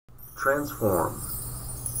Transform,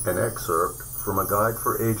 an excerpt from A Guide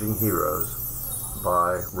for Aging Heroes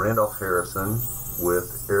by Randolph Harrison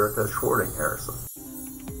with Erica Schwarting Harrison.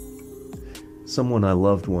 Someone I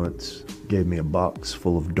loved once gave me a box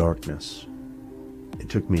full of darkness. It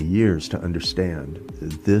took me years to understand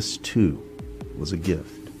that this too was a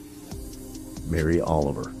gift. Mary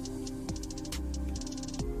Oliver.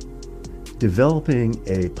 Developing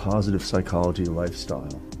a positive psychology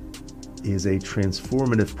lifestyle is a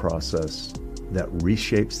transformative process that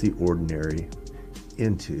reshapes the ordinary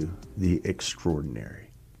into the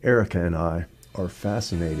extraordinary. Erica and I are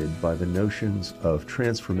fascinated by the notions of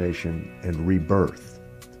transformation and rebirth.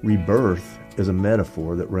 Rebirth is a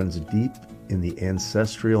metaphor that runs deep in the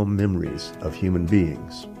ancestral memories of human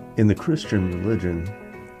beings. In the Christian religion,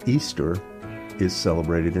 Easter is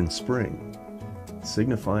celebrated in spring,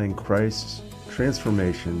 signifying Christ's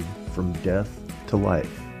transformation from death to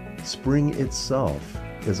life. Spring itself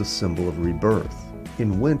is a symbol of rebirth.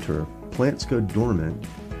 In winter, plants go dormant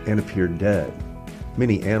and appear dead.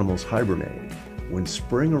 Many animals hibernate. When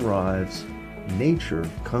spring arrives, nature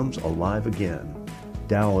comes alive again.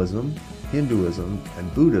 Taoism, Hinduism,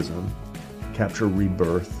 and Buddhism capture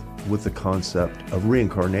rebirth with the concept of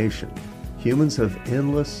reincarnation. Humans have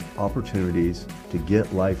endless opportunities to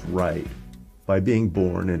get life right by being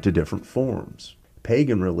born into different forms.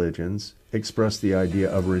 Pagan religions express the idea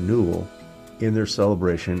of renewal in their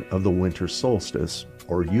celebration of the winter solstice,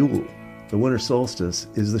 or Yule. The winter solstice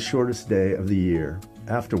is the shortest day of the year,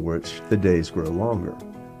 after which the days grow longer.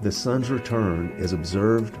 The sun's return is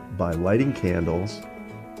observed by lighting candles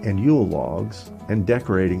and Yule logs and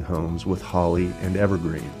decorating homes with holly and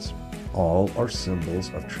evergreens. All are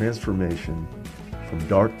symbols of transformation from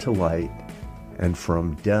dark to light and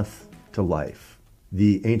from death to life.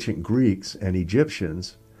 The ancient Greeks and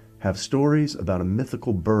Egyptians have stories about a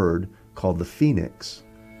mythical bird called the phoenix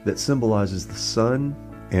that symbolizes the sun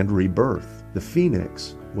and rebirth. The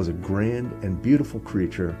phoenix was a grand and beautiful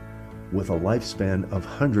creature with a lifespan of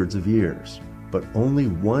hundreds of years, but only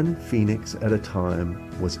one phoenix at a time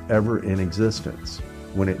was ever in existence.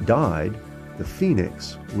 When it died, the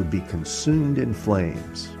phoenix would be consumed in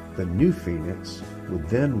flames. The new phoenix would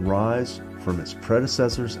then rise from its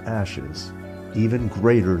predecessor's ashes, even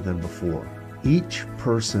greater than before. Each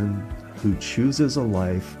person who chooses a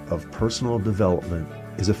life of personal development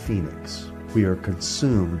is a phoenix. We are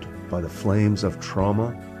consumed by the flames of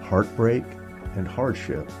trauma, heartbreak, and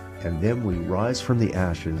hardship, and then we rise from the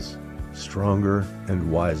ashes stronger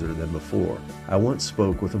and wiser than before. I once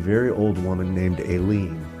spoke with a very old woman named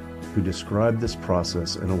Aileen, who described this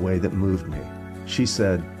process in a way that moved me. She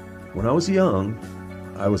said, "When I was young,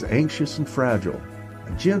 I was anxious and fragile.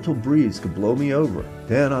 A gentle breeze could blow me over.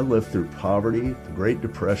 Then I lived through poverty, the Great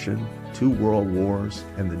Depression, 2 world wars,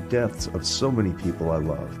 and the deaths of so many people I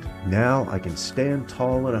loved. Now I can stand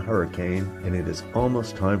tall in a hurricane, and it is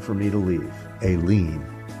almost time for me to leave." Aileen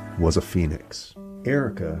was a phoenix.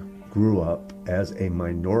 Erica grew up as a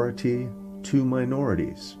minority to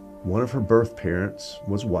minorities. One of her birth parents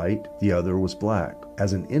was white, the other was black.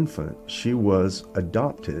 As an infant, she was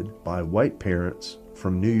adopted by white parents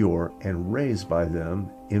from New York and raised by them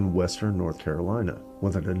in Western North Carolina.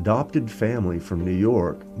 With an adopted family from New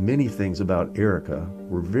York, many things about Erica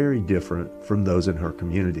were very different from those in her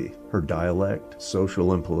community. Her dialect,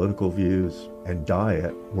 social and political views, and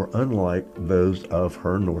diet were unlike those of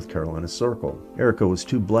her North Carolina circle. Erica was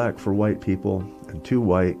too black for white people and too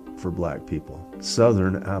white for black people.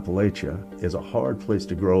 Southern Appalachia is a hard place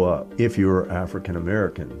to grow up if you're African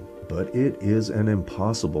American, but it is an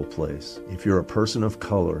impossible place if you're a person of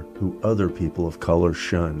color who other people of color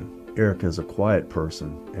shun. Erica is a quiet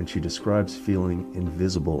person, and she describes feeling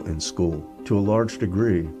invisible in school. To a large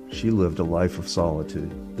degree, she lived a life of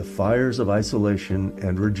solitude. The fires of isolation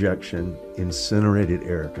and rejection incinerated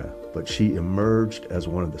Erica, but she emerged as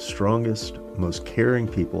one of the strongest, most caring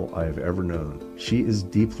people I have ever known. She is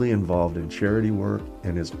deeply involved in charity work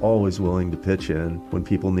and is always willing to pitch in when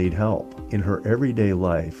people need help. In her everyday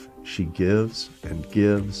life, she gives and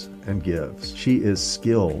gives and gives. She is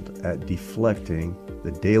skilled at deflecting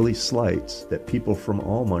the daily slights that people from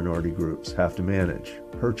all minority groups have to manage.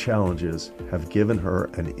 Her challenges have given her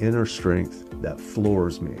an inner strength that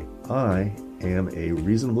floors me. I am a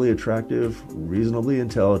reasonably attractive, reasonably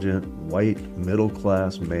intelligent, white,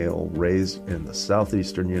 middle-class male raised in the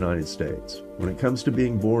southeastern United States. When it comes to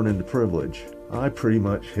being born into privilege, I pretty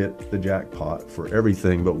much hit the jackpot for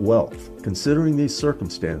everything but wealth. Considering these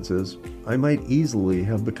circumstances, I might easily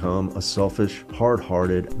have become a selfish,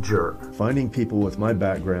 hard-hearted jerk. Finding people with my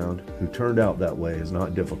background who turned out that way is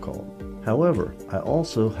not difficult. However, I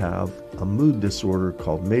also have a mood disorder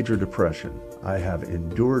called major depression. I have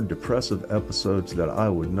endured depressive episodes that I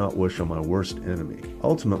would not wish on my worst enemy.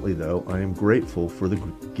 Ultimately, though, I am grateful for the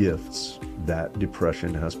gifts that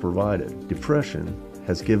depression has provided. Depression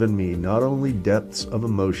has given me not only depths of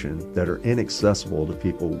emotion that are inaccessible to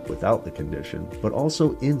people without the condition, but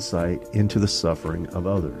also insight into the suffering of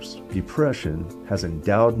others. Depression has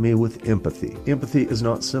endowed me with empathy. Empathy is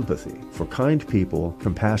not sympathy. For kind people,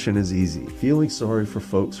 compassion is easy. Feeling sorry for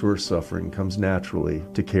folks who are suffering comes naturally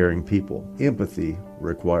to caring people. Empathy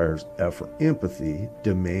requires effort. Empathy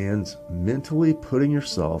demands mentally putting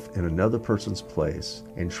yourself in another person's place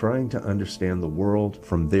and trying to understand the world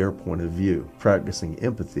from their point of view. Practicing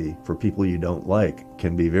empathy for people you don't like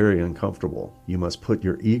can be very uncomfortable. You must put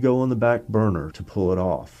your ego on the back burner to pull it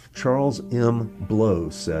off. Charles M. Blow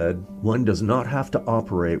said, "One does not have to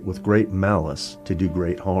operate with great malice to do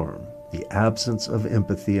great harm. The absence of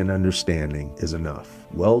empathy and understanding is enough."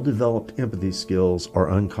 Well-developed empathy skills are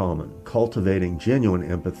uncommon. Cultivating genuine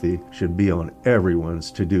empathy should be on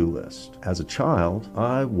everyone's to-do list. As a child,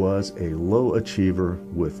 I was a low achiever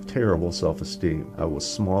with terrible self-esteem. I was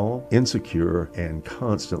small, insecure, and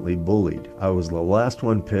constantly bullied. I was the last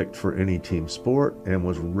one picked for any team sport and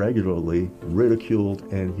was regularly ridiculed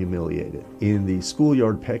and humiliated. In the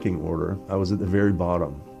schoolyard pecking order, I was at the very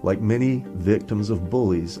bottom. Like many victims of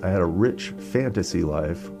bullies, I had a rich fantasy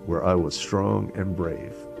life where I was strong and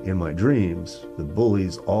brave. In my dreams, the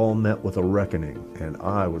bullies all met with a reckoning, and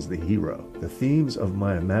I was the hero. The themes of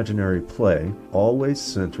my imaginary play always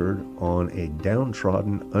centered on a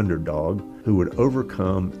downtrodden underdog who would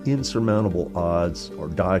overcome insurmountable odds or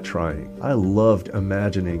die trying. I loved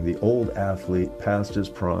imagining the old athlete past his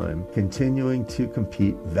prime, continuing to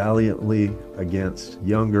compete valiantly against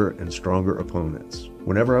younger and stronger opponents.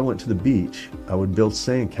 Whenever I went to the beach, I would build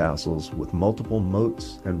sandcastles with multiple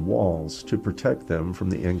moats and walls to protect them from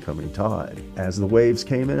the incoming tide. As the waves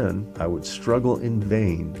came in, I would struggle in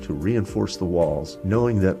vain to reinforce the walls,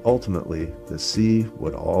 knowing that ultimately the sea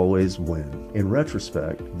would always win. In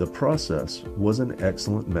retrospect, the process was an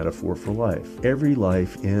excellent metaphor for life. Every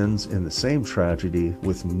life ends in the same tragedy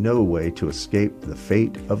with no way to escape the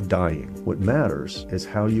fate of dying. What matters is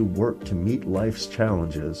how you work to meet life's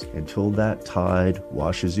challenges until that tide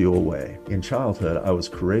washes you away. In childhood, I was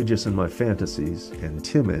courageous in my fantasies and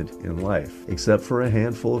timid in life. Except for a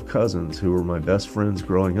handful of cousins who were my best friends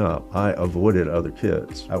growing up, I avoided other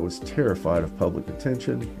kids. I was terrified of public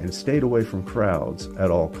attention and stayed away from crowds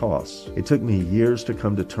at all costs. It took me years to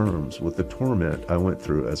come to terms with the torment I went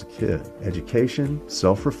through as a kid. Education,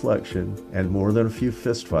 self-reflection, and more than a few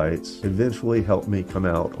fistfights eventually helped me come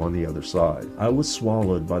out on the other side. I was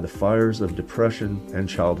swallowed by the fires of depression and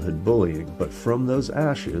childhood bullying, but from those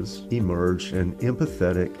ashes emerged an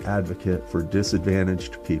empathetic advocate for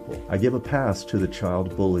disadvantaged people. I give a pass to the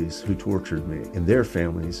child bullies who tortured me. In their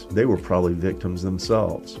families, they were probably victims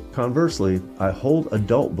themselves. Conversely, I hold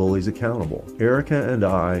adult bullies accountable. Erica and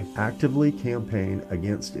I actively campaign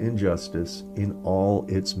against injustice in all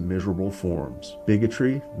its miserable forms.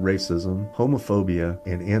 Bigotry, racism, homophobia,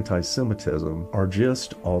 and anti-Semitism are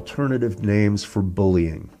just alternative names for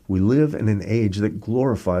bullying. We live in an age that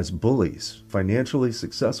glorifies bullies. Financially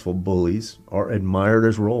successful bullies are admired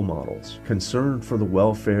as role models. Concern for the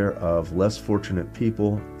welfare of less fortunate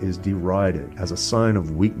people is derided as a sign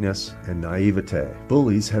of weakness and naivete.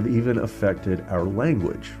 Bullies have even affected our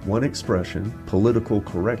language. One expression, political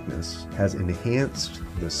correctness, has enhanced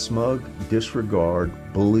the smug disregard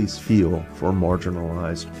bullies feel for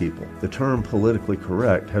marginalized people. The term politically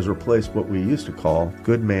correct has replaced what we used to call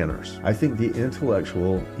good manners. I think the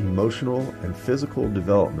intellectual, emotional, and physical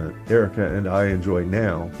development Erica and I enjoy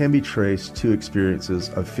now can be traced to experiences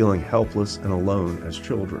of feeling helpless and alone as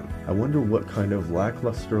children. I wonder what kind of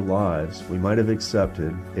lackluster lives we might have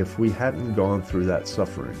accepted if we hadn't gone through that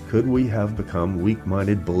suffering. Could we have become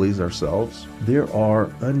weak-minded bullies ourselves? There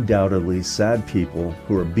are undoubtedly sad people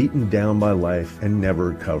who are beaten down by life and never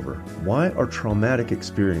recover. Why are traumatic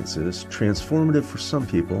experiences transformative for some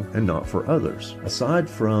people and not for others? Aside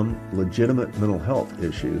from legitimate mental health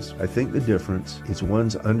issues, I think the difference is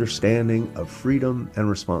one's understanding of freedom and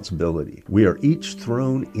responsibility. We are each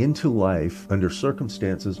thrown into life under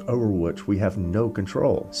circumstances over which we have no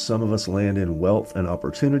control. Some of us land in wealth and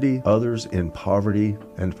opportunity, others in poverty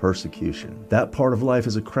and persecution. That part of life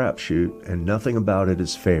is a crapshoot, and nothing about it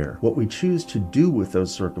is fair. What we choose to do with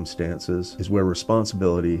those circumstances is where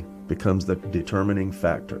responsibility becomes the determining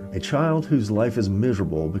factor. A child whose life is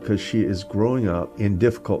miserable because she is growing up in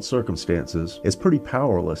difficult circumstances is pretty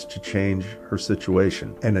powerless to change her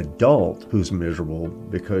situation. An adult who's miserable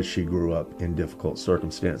because she grew up in difficult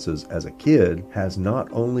circumstances as a kid has not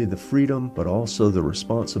only the freedom but also the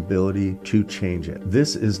responsibility to change it.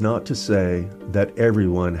 This is not to say that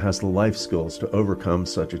everyone has the life skills to overcome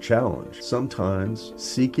such a challenge. Sometimes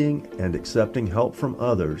seeking and accepting help from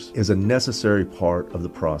others is a necessary part of the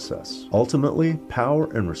process. Ultimately,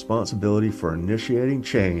 power and responsibility for initiating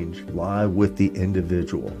change lie with the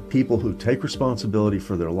individual. People who take responsibility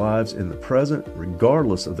for their lives in the present,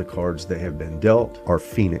 regardless of the cards they have been dealt, are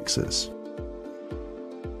phoenixes.